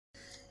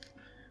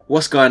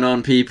What's going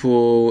on,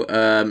 people?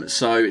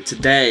 So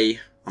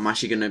today I'm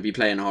actually going to be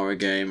playing a horror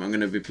game. I'm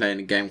going to be playing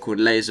a game called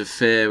Layers of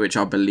Fear, which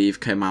I believe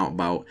came out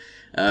about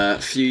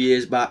a few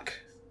years back.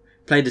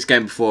 Played this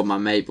game before with my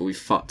mate, but we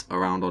fucked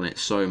around on it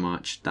so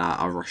much that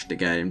I rushed the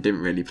game.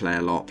 Didn't really play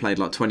a lot. Played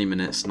like 20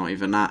 minutes, not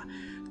even that.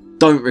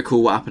 Don't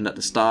recall what happened at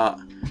the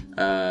start.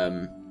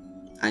 And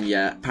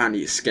yeah,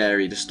 apparently it's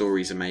scary, the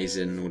story's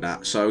amazing and all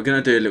that. So we're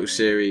going to do a little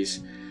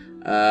series.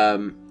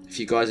 If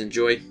you guys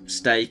enjoy,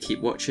 stay,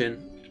 keep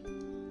watching.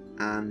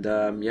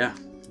 And yeah,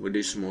 we'll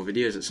do some more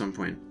videos at some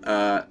point.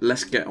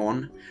 Let's get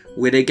on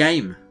with a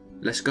game.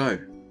 Let's go.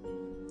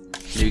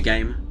 New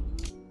game?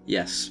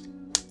 Yes.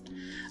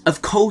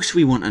 Of course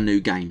we want a new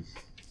game.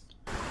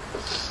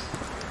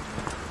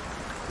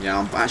 Yeah,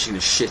 I'm actually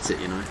going to shit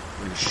it, you know. I'm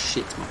going to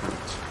shit my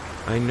pants.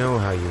 I know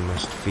how you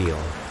must feel.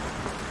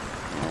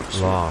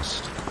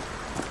 Lost.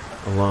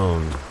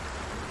 Alone.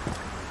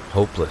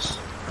 Hopeless.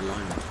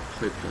 Alone.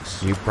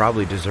 Hopeless. You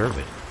probably deserve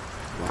it.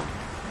 Wow.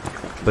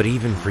 But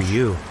even for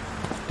you,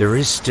 there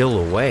is still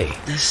a way.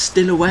 There's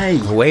still a way.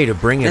 A way to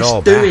bring it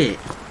all back. Let's do it.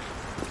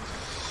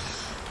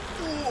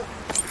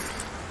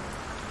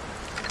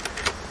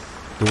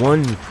 The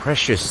one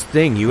precious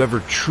thing you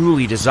ever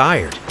truly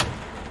desired.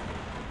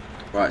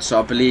 Right, so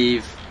I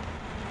believe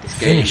this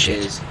game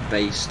is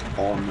based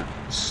on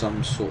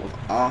some sort of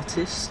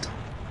artist.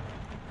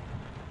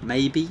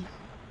 Maybe.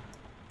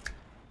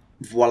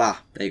 Voila.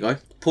 There you go.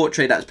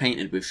 Portrait that's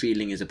painted with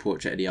feeling is a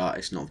portrait of the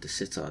artist, not of the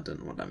sitter. I don't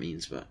know what that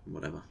means, but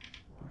whatever.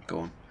 Go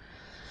on.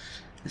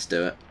 Let's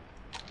do it.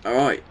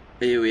 Alright,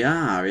 here we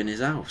are in his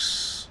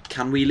house.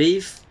 Can we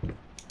leave?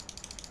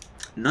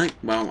 No.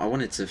 Well, I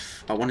wanted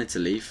to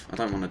leave. I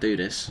don't want to do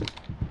this.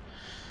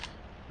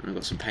 I've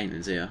got some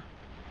paintings here.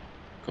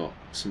 Got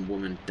some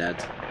woman dead.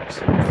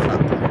 Some fat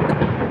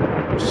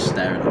bloke just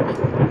staring at me.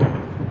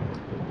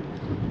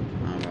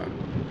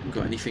 Alright.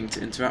 Got anything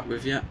to interact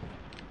with yet?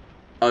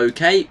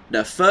 Okay,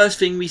 the first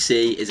thing we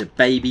see is a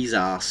baby's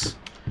ass.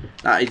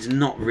 That is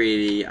not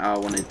really how I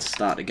wanted to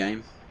start the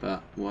game,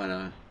 but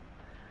whatever.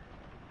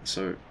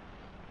 So,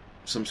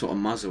 some sort of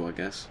muzzle, I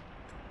guess.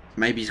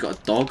 Maybe he's got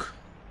a dog,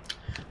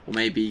 or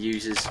maybe he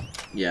uses.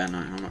 Yeah, no,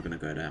 I'm not gonna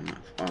go there.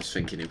 I was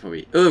thinking he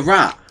probably. Oh,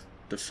 rat!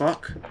 The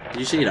fuck? Did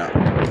you see that?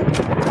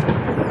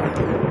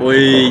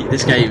 Oi!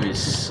 This game is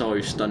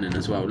so stunning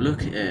as well.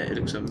 Look at it. It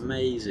looks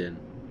amazing.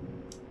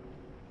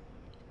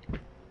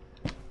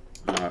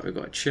 Alright, we've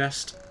got a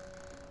chest.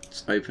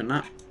 Let's open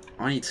that.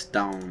 I need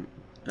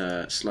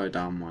to slow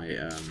down my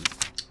I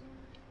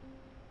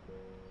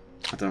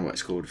don't know what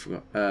it's called, I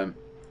forgot.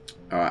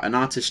 Alright, an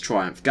artist's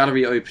triumph.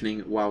 Gallery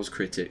opening wows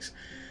critics.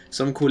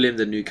 Some call him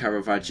the new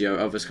Caravaggio,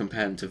 others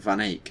compare him to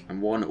Van Eyck,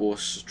 and one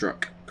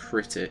awestruck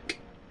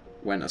critic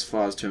went as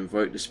far as to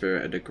invoke the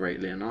spirit of the great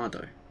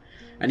Leonardo.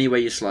 Any way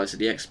you slice it,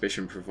 the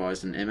exhibition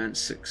provides an immense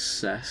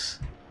success.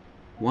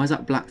 Why is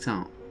that blacked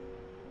out?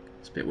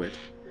 It's a bit weird.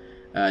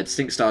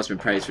 Distinct style has been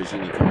praised for its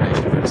unique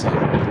combination of renaissance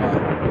and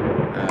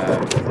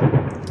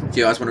wow. If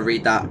you guys want to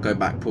read that, go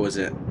back, pause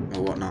it,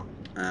 or whatnot.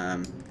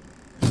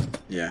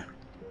 Yeah,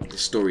 the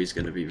story's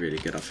going to be really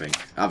good, I think.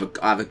 I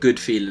have a good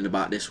feeling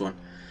about this one.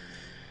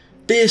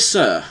 Dear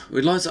Sir,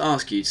 we'd like to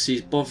ask you to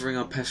cease bothering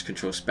our pest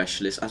control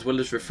specialist, as well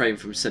as refrain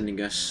from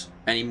sending us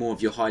any more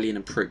of your highly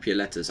inappropriate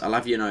letters. I'll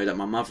have you know that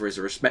my mother is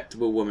a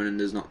respectable woman and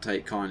does not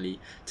take kindly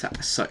to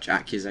such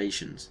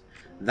accusations.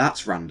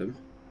 That's random.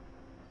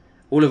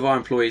 All of our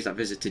employees that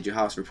visited your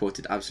house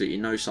reported absolutely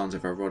no signs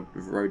of a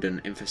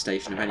rodent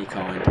infestation of any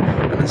kind,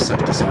 and as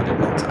such decided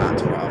not to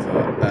act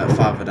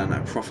rather than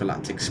a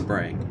prophylactic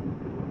spraying.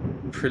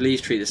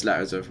 Please treat this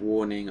letter as a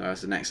warning, or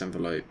as the next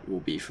envelope will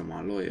be from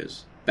our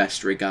lawyers.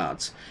 Best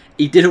regards.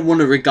 He didn't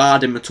want to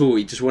regard him at all,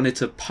 he just wanted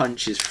to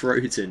punch his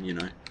throat in, you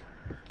know.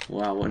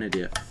 Wow, what an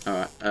idiot.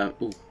 Alright,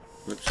 ooh,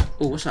 whoops.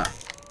 Oh, what's that?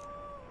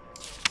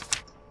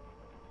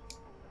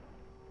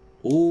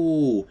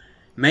 Ooh.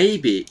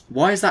 Maybe.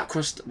 Why is that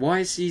crossed? Why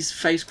is his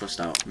face crossed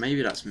out?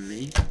 Maybe that's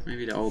me.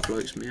 Maybe the old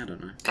bloke's me. I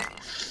don't know.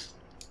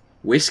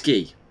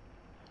 Whiskey.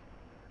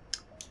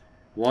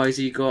 Why has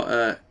he got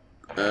a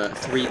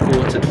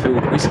 3/4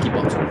 filled whiskey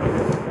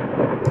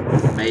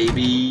bottle?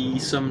 Maybe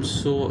some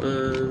sort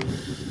of.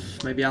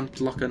 Maybe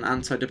like an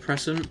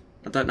antidepressant.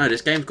 I don't know.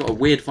 This game's got a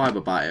weird vibe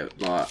about it.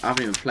 Like I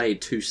haven't even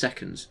played 2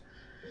 seconds.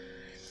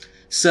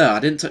 Sir, I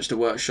didn't touch the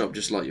workshop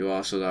just like you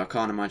are, so I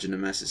can't imagine the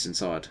mess that's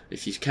inside.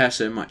 If you care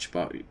so much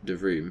about the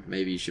room,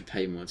 maybe you should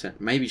pay more attention.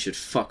 Maybe you should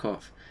fuck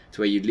off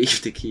to where you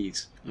leave the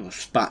keys. Oh,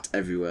 spat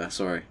everywhere,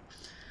 sorry.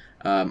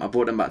 I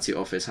brought them back to your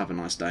office. Have a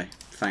nice day.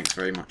 Thanks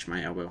very much,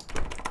 mate, I will.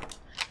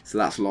 So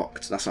that's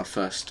locked. That's our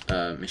first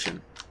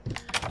mission.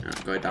 Now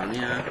go down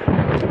here.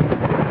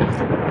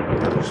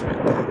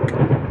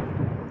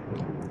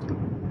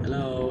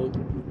 Hello.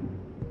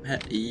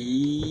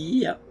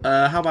 Yep.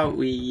 How about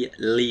we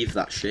leave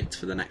that shit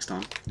for the next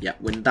time? Yep,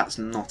 when that's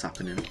not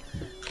happening.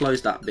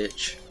 Close that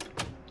bitch.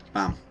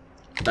 Bam.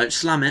 Don't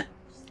slam it.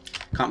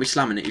 Can't be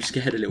slamming it, you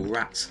scared a little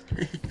rat.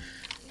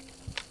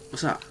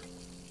 What's that?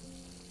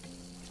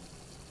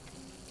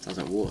 Sounds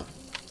like water.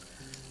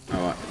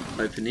 Alright,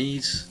 open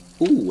these.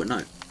 Ooh, a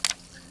note.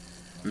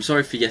 I'm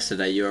sorry for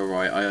yesterday, you were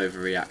right, I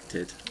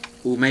overreacted.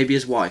 Or maybe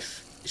his wife.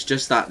 It's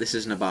just that this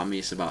isn't about me,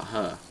 it's about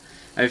her.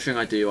 Everything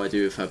I do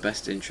with her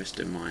best interest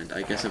in mind.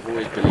 I guess I've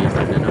always believed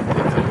that in an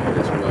imperfect world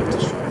it's worth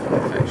to strive for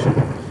perfection.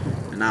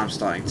 And now I'm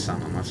starting to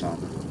sound like my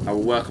father. I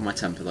will work on my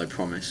temper though,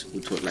 promise.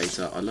 We'll talk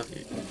later. I love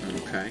you.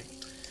 Okay.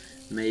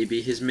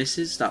 Maybe his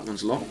missus? That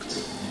one's locked.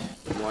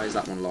 Why is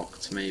that one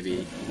locked?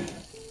 Maybe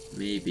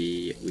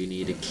we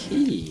need a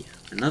key.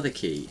 Another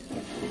key.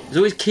 There's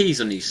always keys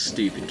on these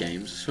stupid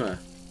games, I swear.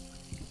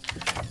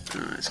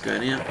 Alright, let's go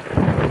in here.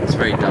 It's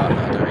very dark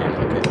though, I don't really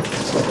like it.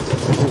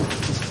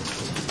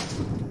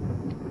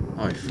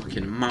 Oh,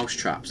 fucking mouse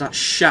traps. That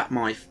shat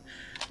my...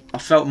 I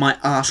felt my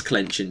ass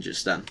clenching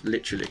just then,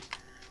 literally.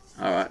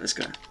 Alright, let's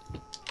go.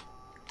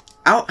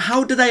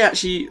 How do they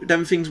actually,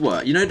 them things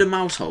work? You know the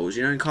mouse holes,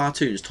 you know in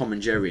cartoons, Tom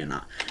and Jerry and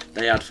that?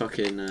 They had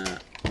fucking, oh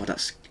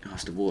that's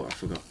the water, I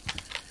forgot.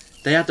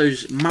 They had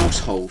those mouse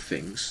hole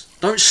things.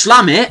 Don't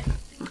slam it!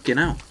 Fucking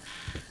hell.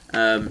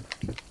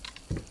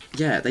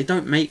 Yeah, they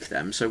don't make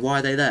them, so why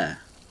are they there?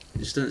 It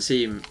just doesn't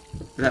seem...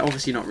 They're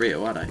obviously not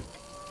real, are they?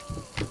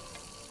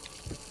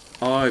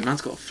 Oh,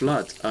 man's got a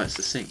flood. Oh, it's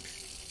the sink.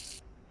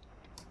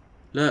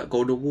 Look,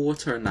 all the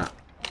water and that.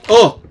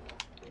 Oh!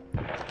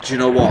 Do you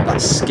know what?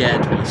 That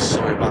scared me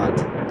so bad.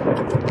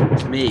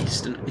 It's me.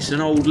 It's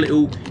an old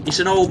little... It's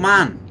an old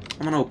man.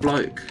 I'm an old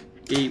bloke.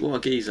 What a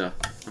geezer.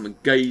 I'm a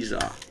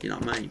geezer. You know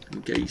what I mean? I'm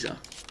a geezer.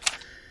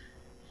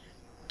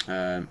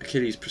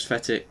 Achilles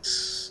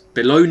prosthetics.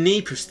 Below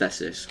knee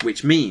prosthesis,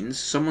 which means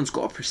someone's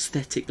got a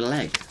prosthetic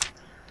leg.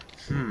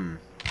 Have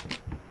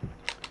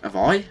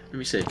I? Let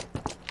me see.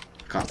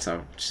 Can't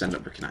tell. Just end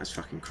up looking at his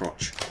fucking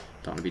crotch.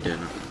 Don't want to be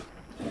doing that.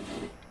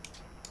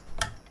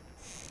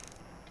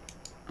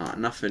 Alright,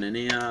 nothing in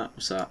here.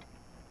 What's that?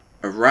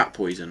 A rat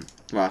poison.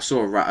 Well, I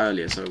saw a rat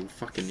earlier, so we'll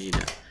fucking need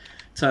it.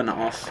 Turn that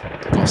off.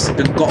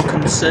 Got to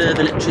conserve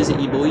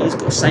electricity, boys.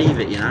 Got to save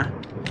it, you know.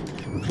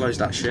 Close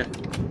that shit.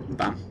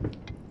 Bam.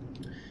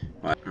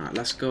 Right,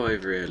 let's go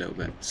over here a little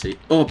bit. See.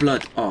 Oh,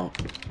 blood. Oh,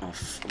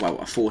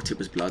 well, I thought it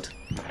was blood.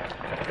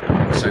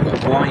 So I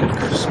got wine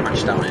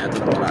smashed down here. I don't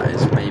know what that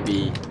is.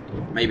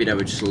 Maybe they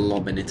were just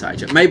lobbing it at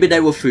each other. Maybe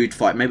they were food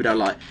fight. Maybe they were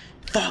like,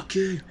 fuck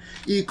you.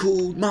 You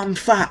called mum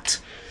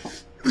fat.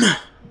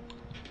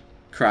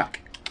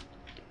 Crack.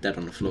 Dead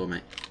on the floor,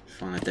 mate.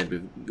 Find her dead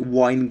with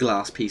wine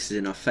glass pieces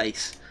in her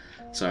face.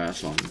 Sorry,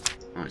 that's wrong.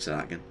 I won't say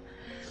that again.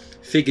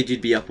 Figured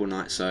you'd be up all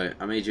night, so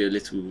I made you a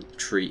little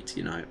treat,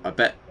 you know. I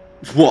bet...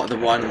 What, the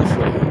wine on the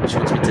floor? She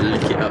wants me to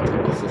lick it up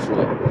off the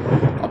floor.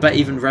 I bet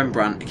even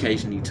Rembrandt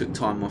occasionally took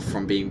time off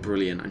from being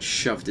brilliant and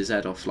shoved his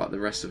head off like the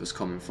rest of us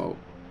common folk.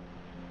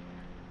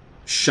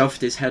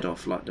 Shoved his head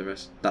off like the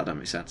rest... That don't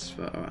make sense,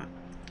 but alright.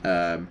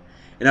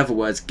 In other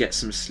words, get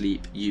some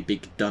sleep, you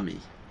big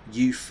dummy.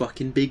 You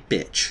fucking big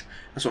bitch.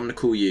 That's what I'm going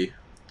to call you.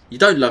 You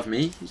don't love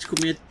me. You just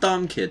called me a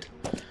dumb kid.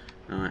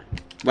 Alright.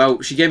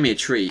 Well, she gave me a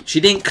treat. She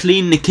didn't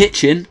clean the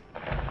kitchen.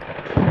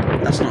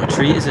 That's not a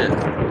treat, is it?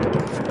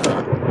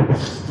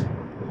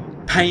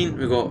 Paint,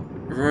 we've got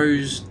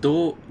Rose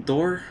Dore,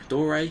 Burnt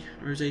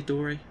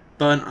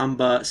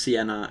Umber,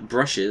 Sienna,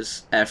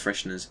 brushes, air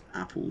fresheners,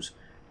 apples,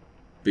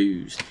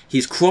 booze.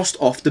 He's crossed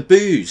off the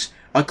booze.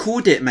 I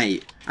called it,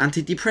 mate.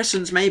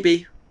 Antidepressants,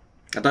 maybe.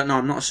 I don't know,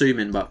 I'm not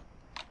assuming, but...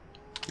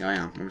 Yeah, I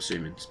am, I'm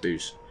assuming. It's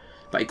booze.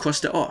 But he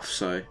crossed it off,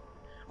 so...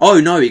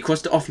 Oh, no, he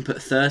crossed it off and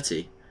put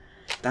 30.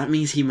 That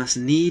means he must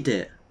need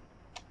it.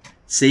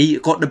 See,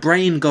 got the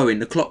brain going.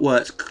 The clock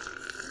works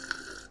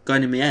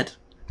going in my head.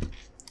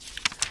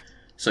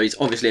 So he's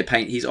obviously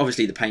He's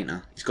obviously the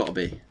painter. He's got to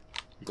be.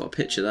 I've got a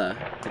picture there.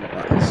 I don't know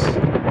what that is.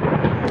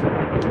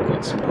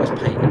 Got some nice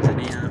paintings in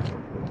here.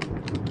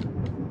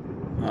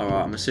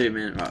 Alright, I'm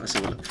assuming... Right, let's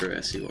have a look through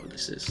it, see what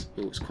this is.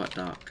 Oh, it's quite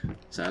dark.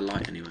 Is there a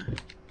light anywhere?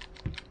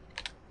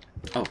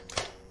 Oh,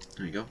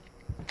 there you go.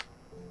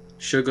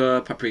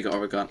 Sugar, paprika,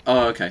 oregano.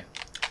 Oh, okay.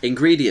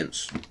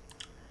 Ingredients.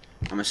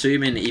 I'm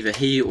assuming either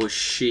he or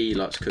she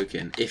likes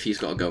cooking. If he's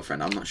got a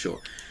girlfriend, I'm not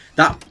sure.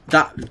 That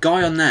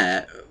guy on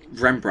there,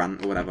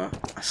 Rembrandt or whatever,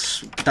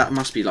 that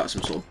must be like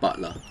some sort of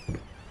butler.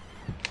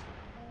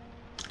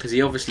 Because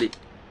he obviously...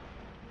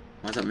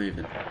 Why is that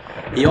moving?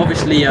 He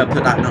obviously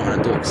put that note on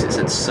a door because it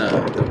said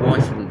sir. The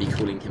wife wouldn't be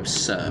calling him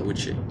sir, would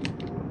she?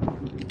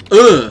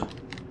 Ugh!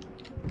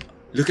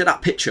 Look at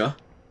that picture.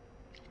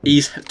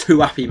 He's too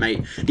happy,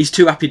 mate. He's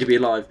too happy to be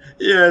alive.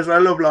 Yes, I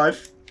love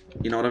life.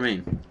 You know what I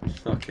mean?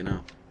 Fucking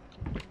hell.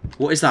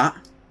 What is that?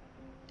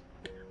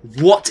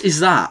 What is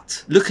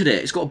that? Look at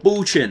it. It's got a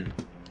bull chin.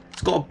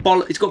 It's got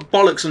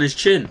bollocks on his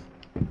chin.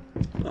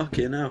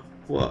 Fucking hell.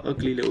 What an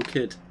ugly little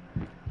kid.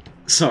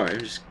 Sorry, I'm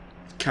just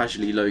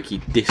casually low-key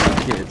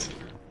dissing kids.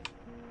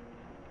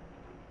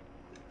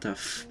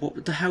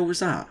 What the hell was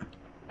that?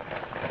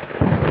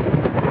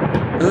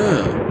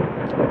 Ugh.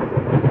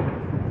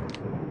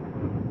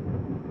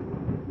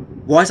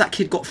 Why has that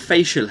kid got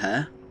facial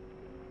hair?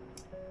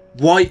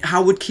 Why?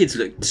 How would kids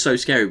look so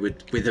scary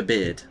with a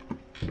beard?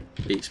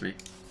 Beats me.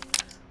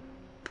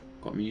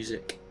 Got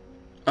music.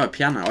 Oh,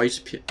 piano. I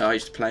used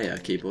to play a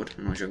keyboard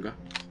when I was younger.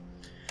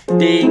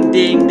 Ding,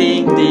 ding,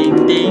 ding,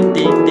 ding, ding,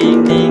 ding,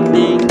 ding, ding.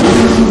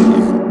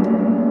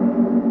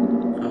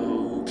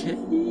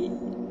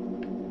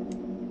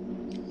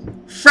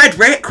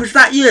 is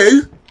that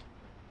you?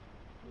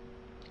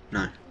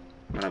 No.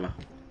 Whatever.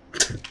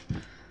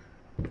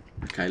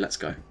 Okay, let's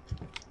go.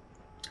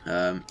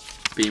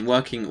 Been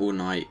working all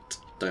night.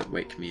 Don't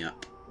wake me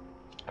up.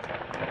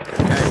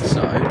 Okay,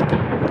 so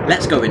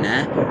let's go in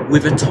there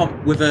with a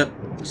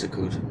what's it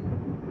called?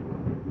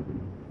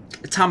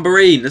 A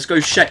tambourine. Let's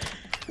go shake.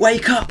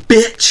 Wake up,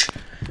 bitch!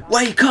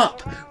 Wake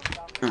up!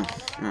 Oh,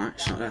 alright,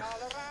 it's not there.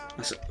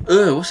 That's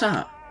what's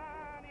that?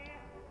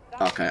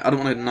 Okay, I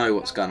don't want to know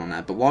what's going on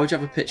there, but why would you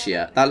have a picture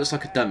yet? That looks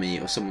like a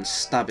dummy or someone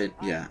stabbing.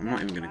 Yeah, I'm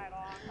not even gonna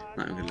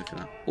look at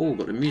that. Oh,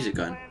 got the music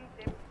going.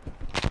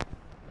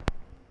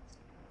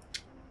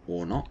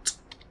 Or not.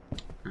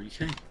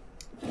 Okay.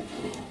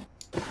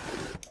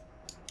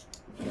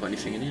 Got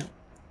anything in here?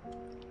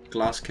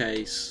 Glass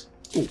case.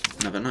 Oh,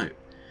 another note.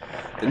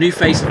 The new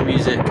face of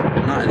music,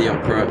 Night of the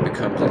Opera,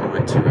 becomes a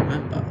night to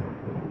remember.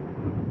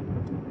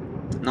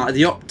 Night of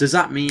the Opera, does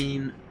that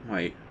mean...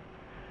 Wait.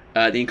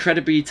 The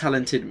incredibly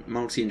talented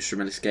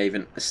multi-instrumentalist gave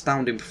an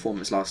astounding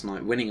performance last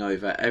night, winning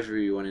over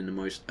everyone in the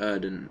most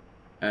ardent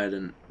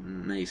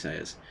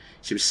naysayers.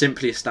 She was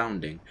simply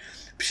astounding.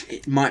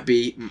 It might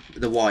be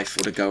the wife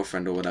or the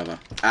girlfriend or whatever.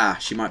 Ah,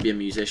 she might be a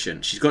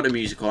musician. She's got the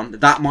music on.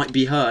 That might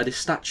be her, this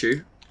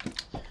statue.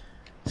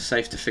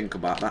 Safe to think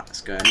about that. Let's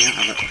go in here.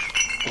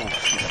 Oh,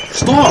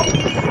 stop!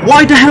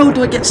 Why the hell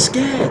do I get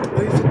scared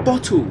over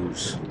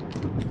bottles?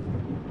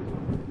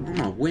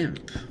 I'm a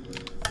wimp.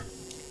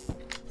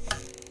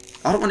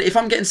 I don't want. If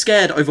I'm getting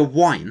scared over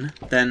wine,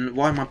 then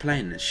why am I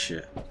playing this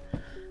shit?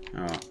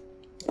 Alright.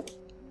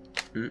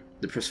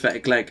 The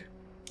prosthetic leg.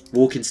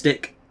 Walking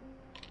stick.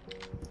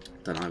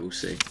 Don't know, we'll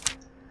see.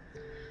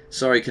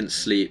 Sorry, couldn't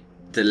sleep.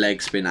 The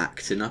leg's been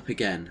acting up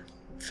again.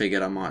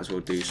 Figured I might as well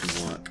do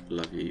some work.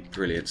 Love you.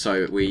 Brilliant.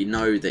 So we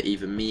know that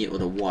either me or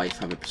the wife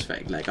have a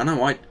prosthetic leg. I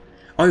know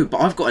oh,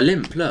 but I've got a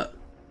limp, look.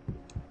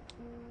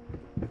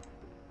 Can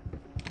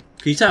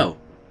you tell?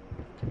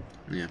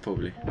 Yeah,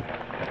 probably.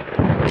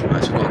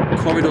 Right, so we've got a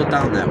corridor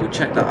down there. We'll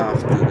check that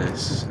after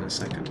this in a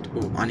second.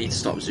 Oh, I need to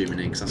stop zooming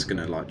in because that's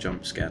going to like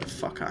jump scare the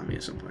fuck out of me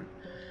at some point.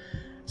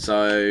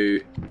 So...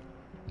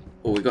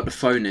 Oh, we got the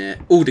phone here.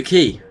 Oh, the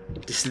key.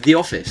 This is the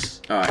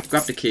office. Alright,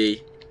 grab the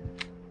key.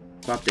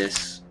 Grab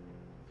this.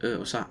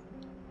 What's that?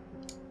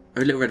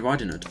 Oh, Little Red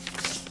Riding Hood.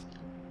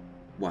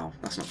 Wow,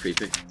 that's not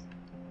creepy.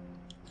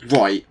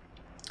 Right.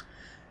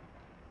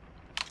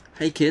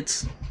 Hey,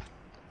 kids. Do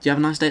you have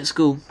a nice day at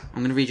school? I'm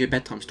going to read you a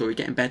bedtime story.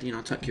 Get in bed, you know,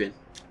 I'll tuck you in.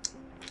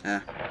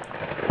 A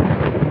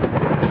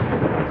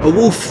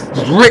wolf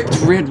ripped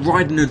Red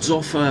Riding Hood's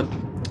off her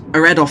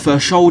head off her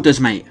shoulders,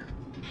 mate. Do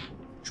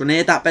you want to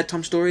hear that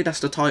bedtime story? That's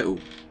the title.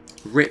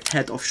 Ripped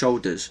head off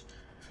shoulders.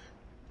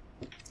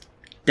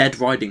 Dead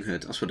Riding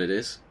Hood. That's what it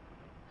is.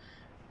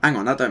 Hang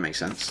on, that don't make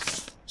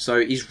sense. So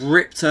he's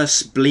ripped her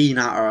spleen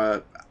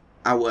out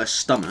her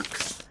stomach,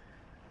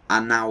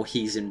 and now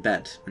he's in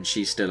bed, and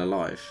she's still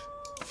alive.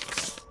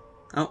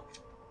 Oh,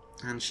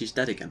 and she's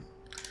dead again.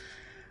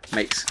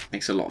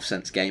 Makes a lot of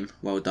sense, game.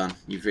 Well done.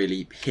 You've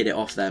really hit it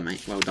off there,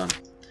 mate. Well done.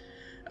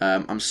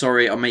 I'm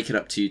sorry, I'll make it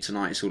up to you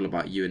tonight. It's all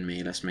about you and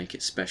me. Let's make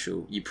it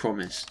special. You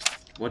promised.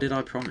 What did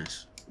I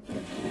promise?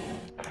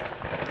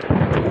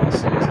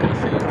 Glasses,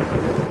 anything?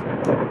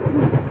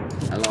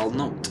 Hello,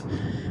 not.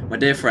 My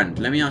dear friend,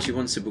 let me ask you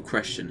one simple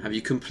question. Have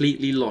you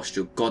completely lost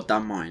your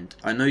goddamn mind?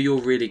 I know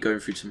you're really going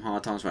through some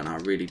hard times right now. I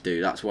really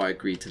do. That's why I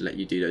agreed to let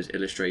you do those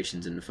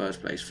illustrations in the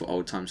first place, for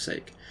old time's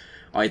sake.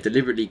 I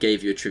deliberately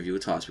gave you a trivial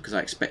task because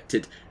I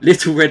expected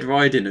Little Red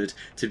Riding Hood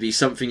to be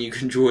something you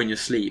can draw in your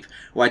sleep.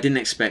 What I didn't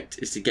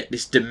expect is to get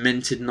this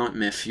demented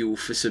nightmare fuel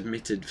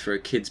submitted for a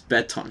kid's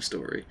bedtime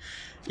story.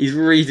 He's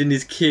reading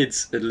his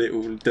kids a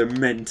little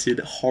demented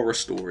horror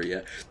story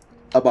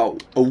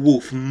about a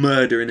wolf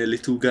murdering a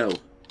little girl.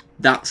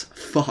 That's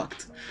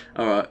fucked.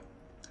 Alright.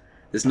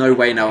 There's no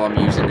way now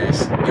I'm using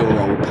this. Your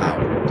old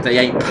pal. They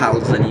ain't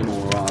pals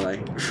anymore, are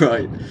they?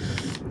 Right.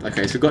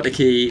 Okay, so we've got the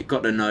key,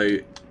 got the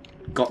note.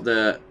 Got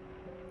the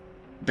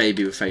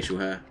baby with facial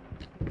hair.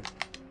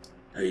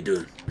 How you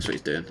doing? That's what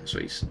he's doing.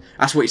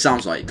 That's what he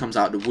sounds like. He comes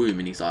out of the womb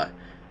and he's like,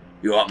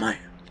 "You alright,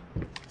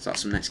 mate?" It's like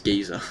some next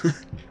geezer.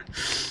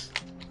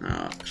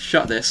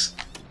 Shut this.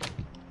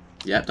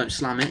 Yeah, don't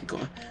slam it.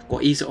 Got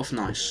to ease it off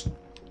nice.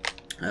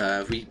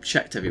 We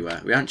checked everywhere.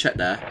 We haven't checked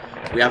there.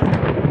 We haven't.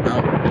 Oh,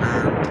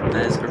 and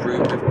there's a room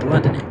with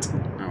blood in it.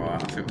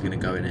 Alright, I think we're gonna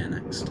go in here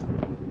next.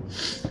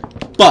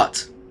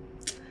 But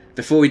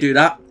before we do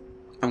that,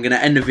 I'm going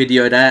to end the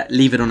video there,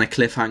 leave it on a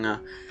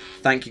cliffhanger.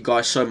 Thank you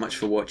guys so much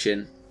for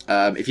watching.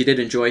 If you did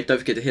enjoy, don't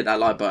forget to hit that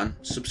like button.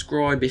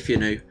 Subscribe if you're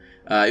new.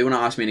 You want to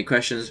ask me any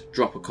questions,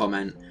 drop a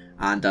comment.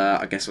 And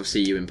I guess I'll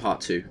see you in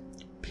part 2.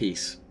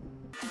 Peace.